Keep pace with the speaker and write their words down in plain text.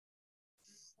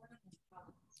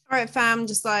All right, fam,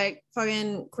 just like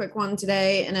fucking quick one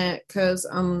today in it because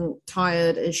I'm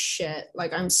tired as shit.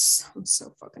 Like I'm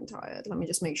so fucking tired. Let me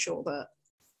just make sure that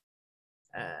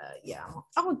yeah.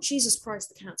 Oh Jesus Christ,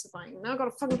 the cat's are fighting. Now I got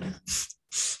a fucking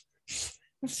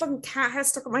my fucking cat hair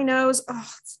stuck up my nose. Oh,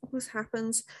 this always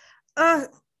happens. Uh,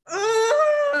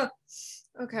 uh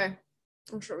okay.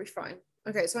 I'm sure we'll be fine.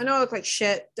 Okay, so I know I look like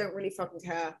shit, don't really fucking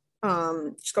care.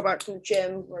 Just got back from the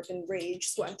gym where I've been rage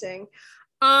sweating.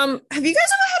 Have you guys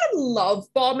ever had a love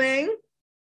bombing?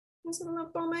 Was it a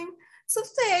love bombing? It's a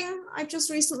thing I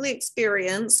just recently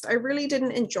experienced. I really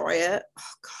didn't enjoy it.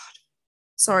 Oh god.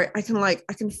 Sorry, I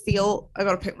can feel I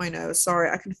gotta pick my nose. Sorry,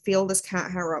 I can feel this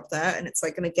cat hair up there and it's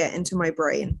like gonna get into my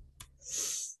brain.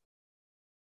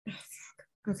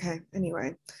 Okay,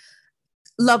 anyway.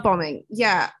 Love bombing.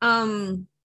 Yeah.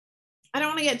 I don't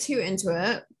want to get too into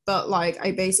it, but like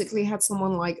I basically had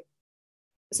someone like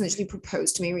essentially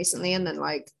propose to me recently and then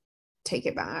like take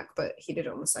it back, but he did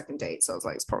it on the second date, so I was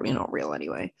like, it's probably not real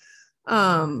anyway.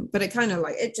 But it kind of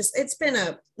like it's been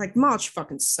a like March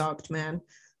fucking sucked, man.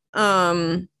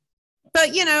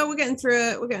 But you know, we're getting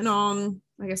through it, we're getting on.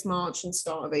 I guess March and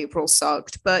start of April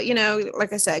sucked, but you know,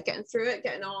 like I said, getting through it,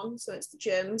 getting on. So it's the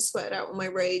gym, sweated out with my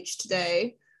rage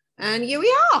today, and here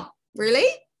we are. Really,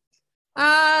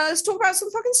 let's talk about some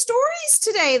fucking stories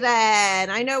today then.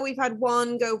 I know we've had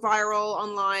one go viral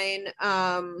online,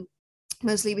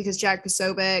 mostly because Jack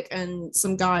Posobiec and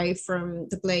some guy from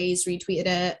The Blaze retweeted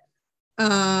it.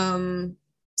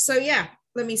 So yeah,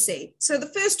 let me see. So the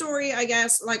first story, I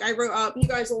guess, like I wrote up, you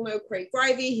guys all know Craig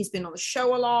Grivey. He's been on the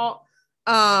show a lot.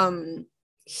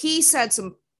 He said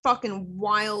some fucking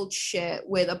wild shit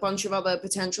with a bunch of other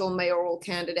potential mayoral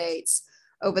candidates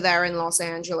over there in Los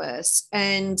Angeles.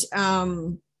 And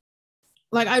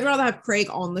like I'd rather have Craig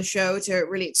on the show to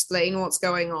really explain what's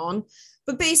going on.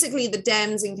 But basically the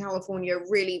Dems in California are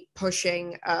really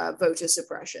pushing voter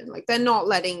suppression. Like they're not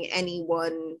letting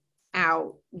anyone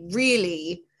out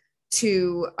really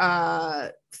to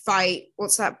fight,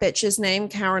 what's that bitch's name?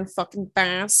 Karen fucking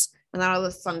Bass. And that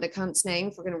other thunder cunt's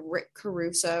name, fucking Rick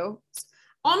Caruso.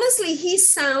 Honestly, he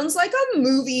sounds like a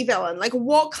movie villain. Like,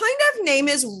 what kind of name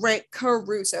is Rick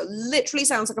Caruso? Literally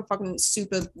sounds like a fucking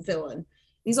super villain.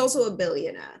 He's also a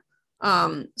billionaire.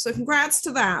 So congrats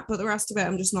to that, but the rest of it,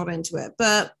 I'm just not into it.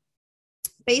 But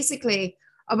basically,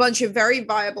 a bunch of very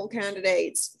viable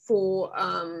candidates for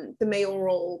the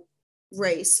mayoral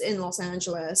race in Los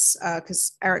Angeles,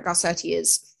 because Eric Garcetti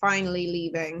is finally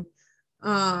leaving.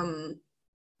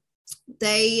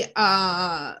 They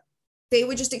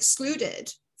were just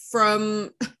excluded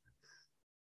from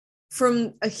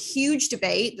a huge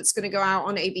debate that's going to go out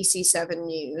on ABC7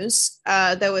 News.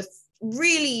 There was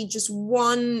really just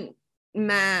one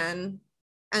man,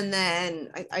 and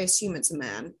then I assume it's a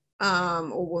man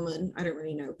or woman. I don't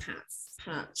really know. Pat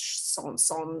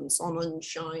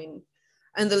Sonnenschein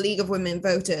and the League of Women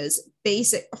Voters.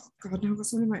 Basic. Oh God, no,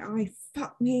 what's in my eye?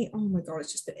 Fuck me. Oh my God,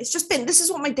 it's just been. This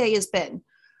is what my day has been.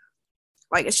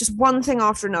 Like, it's just one thing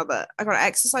after another. I gotta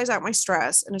exercise out my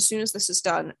stress, and as soon as this is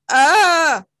done,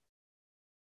 and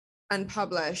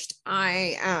published,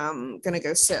 I am gonna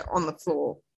go sit on the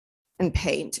floor and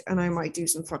paint, and I might do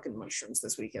some fucking mushrooms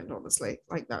this weekend, honestly.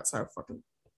 Like, that's how fucking...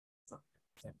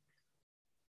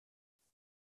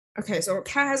 Okay, so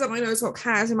cat has up my nose, got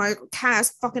cats in my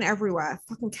cats fucking everywhere.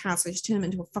 Fucking cats, I just turn them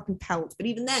into a fucking pelt. But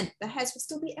even then, the hairs will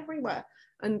still be everywhere.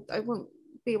 And I won't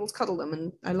be able to cuddle them,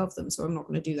 and I love them, so I'm not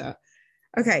gonna do that.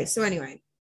 Okay, so anyway,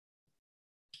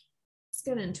 let's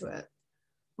get into it.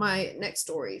 My next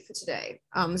story for today.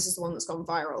 This is the one that's gone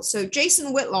viral. So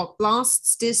Jason Whitlock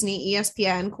blasts Disney,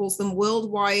 ESPN, calls them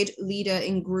worldwide leader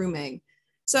in grooming.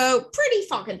 So pretty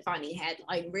fucking funny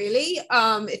headline, really,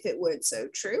 if it weren't so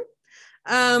true.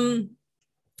 I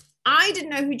didn't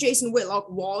know who Jason Whitlock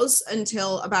was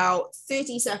until about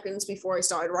 30 seconds before I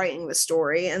started writing the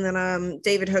story. And then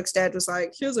David Hookstead was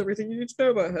like, here's everything you need to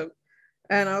know about him.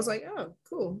 And I was like, oh,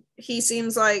 cool. He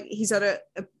seems like he's had a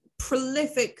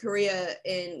prolific career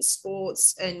in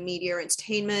sports and media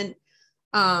entertainment.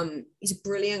 He's a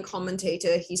brilliant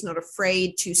commentator. He's not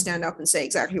afraid to stand up and say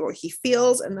exactly what he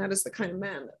feels. And that is the kind of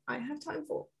man that I have time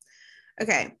for.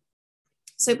 Okay.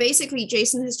 So basically,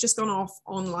 Jason has just gone off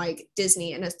on like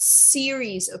Disney and a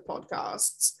series of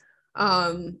podcasts,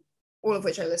 all of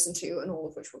which I listened to and all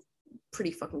of which were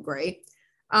pretty fucking great.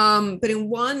 But in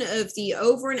one of the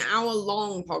over an hour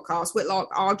long podcasts, Whitlock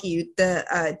argued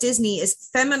that Disney is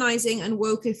feminizing and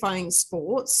wokeifying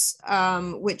sports,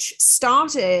 which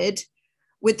started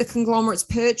with the conglomerate's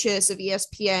purchase of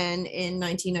ESPN in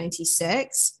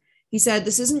 1996. He said,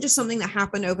 this isn't just something that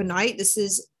happened overnight. This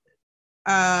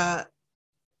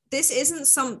isn't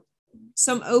some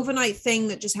some overnight thing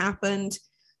that just happened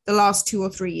the last 2 or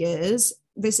 3 years.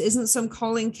 This isn't some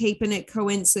Colin Kaepernick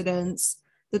coincidence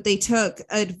that they took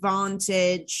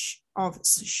advantage of.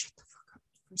 So shut the fuck up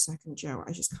for a second, Joe.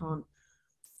 I just can't.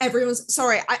 Everyone's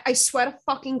sorry. I swear to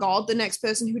fucking God, the next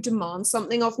person who demands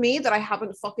something of me that I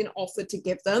haven't fucking offered to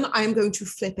give them, I am going to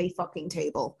flip a fucking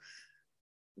table.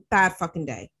 Bad fucking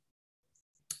day.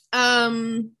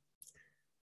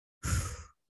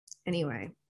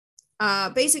 Anyway,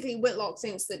 basically Whitlock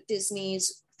thinks that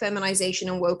Disney's feminization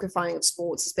and wokeifying of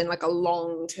sports has been like a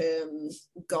long-term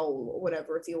goal or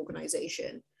whatever of the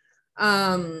organization.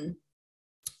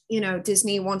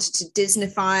 Disney wanted to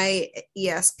Disneyfy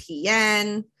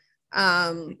ESPN,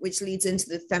 which leads into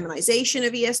the feminization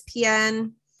of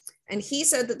ESPN. And he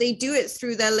said that they do it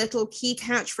through their little key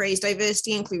catchphrase,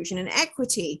 diversity, inclusion, and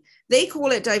equity. They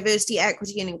call it diversity,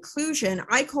 equity, and inclusion.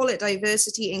 I call it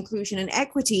diversity, inclusion, and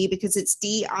equity because it's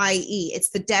DIE.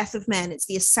 It's the death of men. It's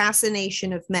the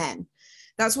assassination of men.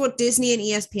 That's what Disney and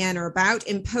ESPN are about,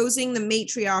 imposing the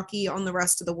matriarchy on the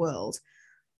rest of the world.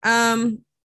 I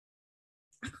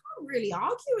can't really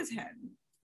argue with him.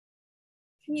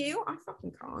 Can you? I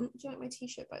fucking can't. Do you like my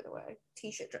t-shirt, by the way?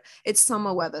 T-shirt dress. It's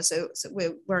summer weather, so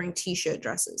we're wearing t-shirt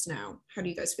dresses now. How do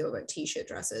you guys feel about t-shirt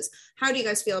dresses? How do you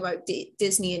guys feel about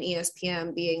Disney and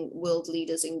ESPN being world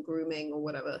leaders in grooming or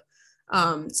whatever?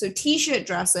 So t-shirt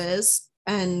dresses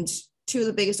and two of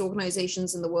the biggest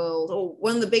organizations in the world, or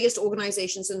one of the biggest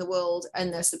organizations in the world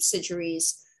and their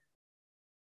subsidiaries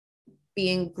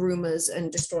being groomers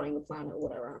and destroying the planet or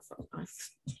whatever.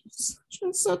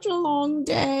 Such a long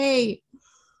day.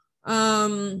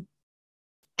 Anyway,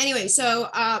 so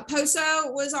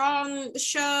Poso was on the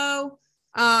show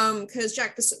because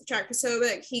Jack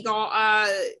Posobiec, he got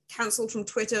cancelled from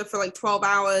Twitter for like 12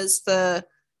 hours for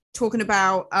talking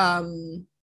about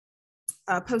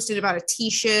posted about a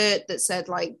t-shirt that said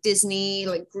like Disney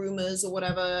like groomers or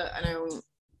whatever. And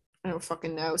I don't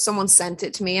fucking know. Someone sent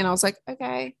it to me and I was like,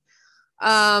 okay.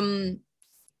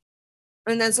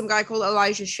 And then some guy called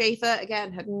Elijah Schaefer,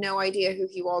 again, had no idea who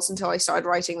he was until I started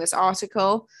writing this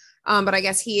article. But I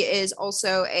guess he is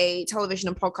also a television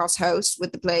and podcast host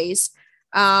with The Blaze.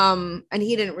 And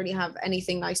he didn't really have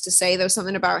anything nice to say. There was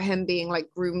something about him being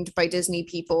like groomed by Disney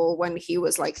people when he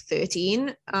was like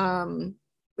 13,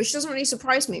 which doesn't really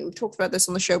surprise me. We've talked about this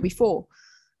on the show before.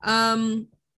 But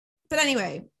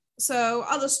anyway, so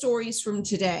other stories from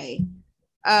today.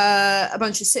 A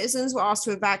bunch of citizens were asked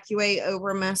to evacuate over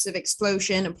a massive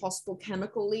explosion and possible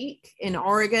chemical leak in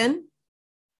Oregon.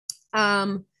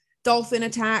 Dolphin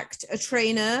attacked a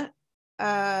trainer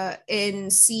in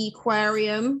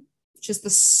Seaquarium, which is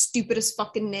the stupidest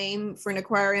fucking name for an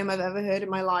aquarium I've ever heard in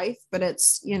my life, but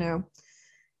it's,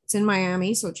 it's in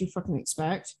Miami, so what do you fucking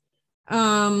expect?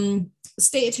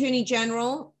 State Attorney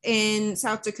General in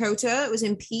South Dakota was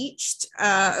impeached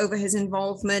over his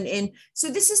involvement in. So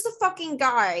this is the fucking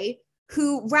guy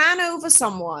who ran over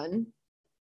someone,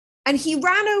 and he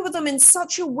ran over them in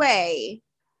such a way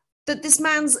that this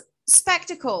man's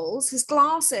spectacles, his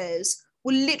glasses,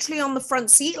 were literally on the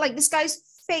front seat. Like this guy's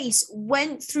face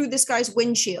went through this guy's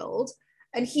windshield,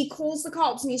 and he calls the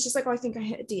cops, and he's just like, "Oh, I think I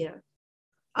hit a deer."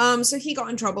 So he got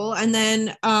in trouble, and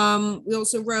then we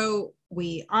also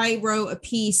I wrote a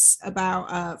piece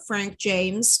about Frank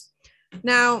James.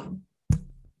 Now,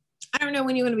 I don't know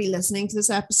when you're going to be listening to this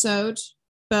episode,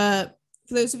 but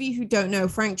for those of you who don't know,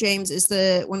 Frank James is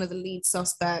one of the lead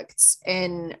suspects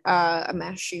in a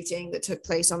mass shooting that took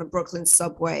place on a Brooklyn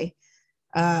subway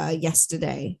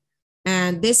yesterday.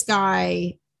 And this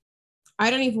guy, I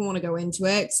don't even want to go into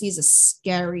it because he's a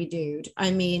scary dude.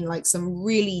 I mean, like some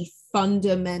really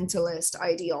fundamentalist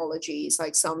ideologies,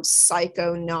 like some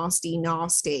psycho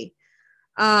nasty.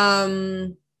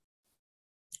 Oh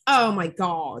my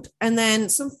God. And then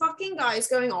some fucking guys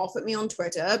going off at me on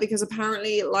Twitter because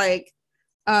apparently like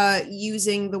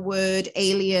using the word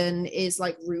alien is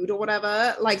like rude or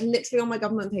whatever. Like literally on my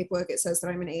government paperwork it says that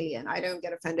I'm an alien. I don't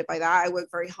get offended by that. I work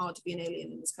very hard to be an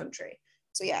alien in this country.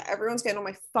 So yeah, everyone's getting on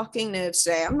my fucking nerves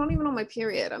today. I'm not even on my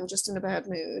period. I'm just in a bad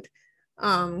mood.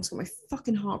 So my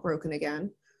fucking heart broken again.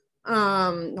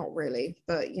 Not really,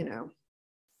 but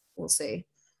we'll see.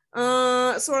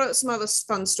 So some other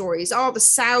fun stories. The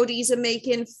Saudis are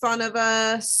making fun of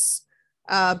us.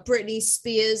 Britney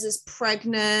Spears is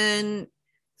pregnant.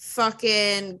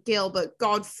 Fucking Gilbert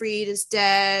Gottfried is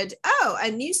dead.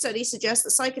 A new study suggests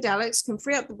that psychedelics can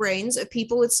free up the brains of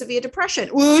people with severe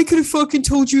depression. Well, I could have fucking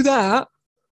told you that.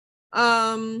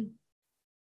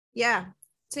 Yeah.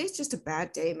 Today's just a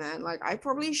bad day, man. Like, I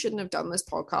probably shouldn't have done this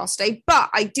podcast today, but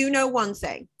I do know one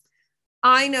thing.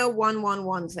 I know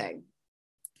one thing.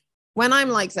 when I'm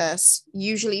like this,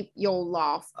 usually you'll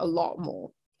laugh a lot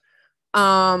more.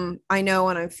 I know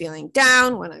when I'm feeling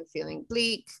down, when I'm feeling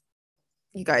bleak,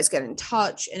 you guys get in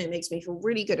touch and it makes me feel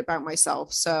really good about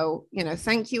myself. So,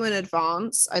 thank you in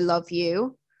advance. I love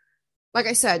you. Like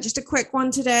I said, just a quick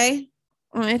one today.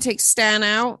 I'm going to take Stan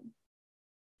out.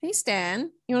 Hey,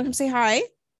 Stan, you want to come say hi?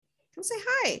 Come say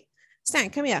hi. Stan,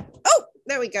 come here. Oh,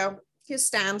 there we go. Here's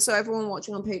Stan. So everyone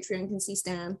watching on Patreon can see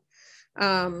Stan.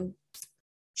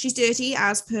 She's dirty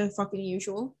as per fucking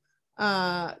usual.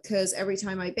 Because every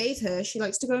time I bathe her, she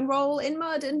likes to go and roll in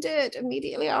mud and dirt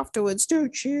immediately afterwards.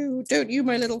 Don't you,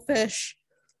 my little fish?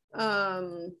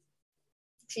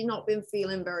 She's not been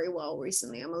feeling very well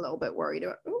recently. I'm a little bit worried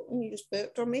about. Oh, and you just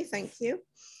burped on me. Thank you.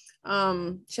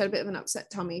 She had a bit of an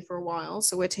upset tummy for a while,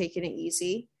 so we're taking it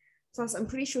easy. Plus, I'm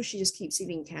pretty sure she just keeps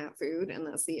eating cat food, and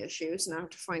that's the issue. So now I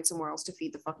have to find somewhere else to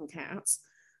feed the fucking cats.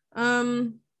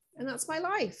 And that's my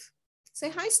life. Say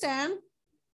hi, Stan.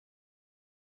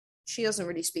 She doesn't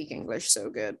really speak English so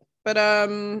good. But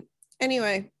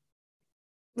anyway,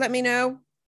 let me know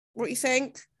what you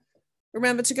think.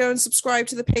 Remember to go and subscribe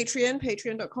to the Patreon,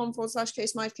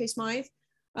 patreon.com/CaseMythe.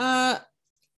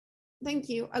 Thank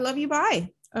you. I love you.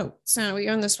 Bye. Oh, Sam, are we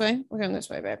going this way? We're going this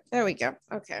way, babe. There we go.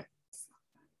 Okay.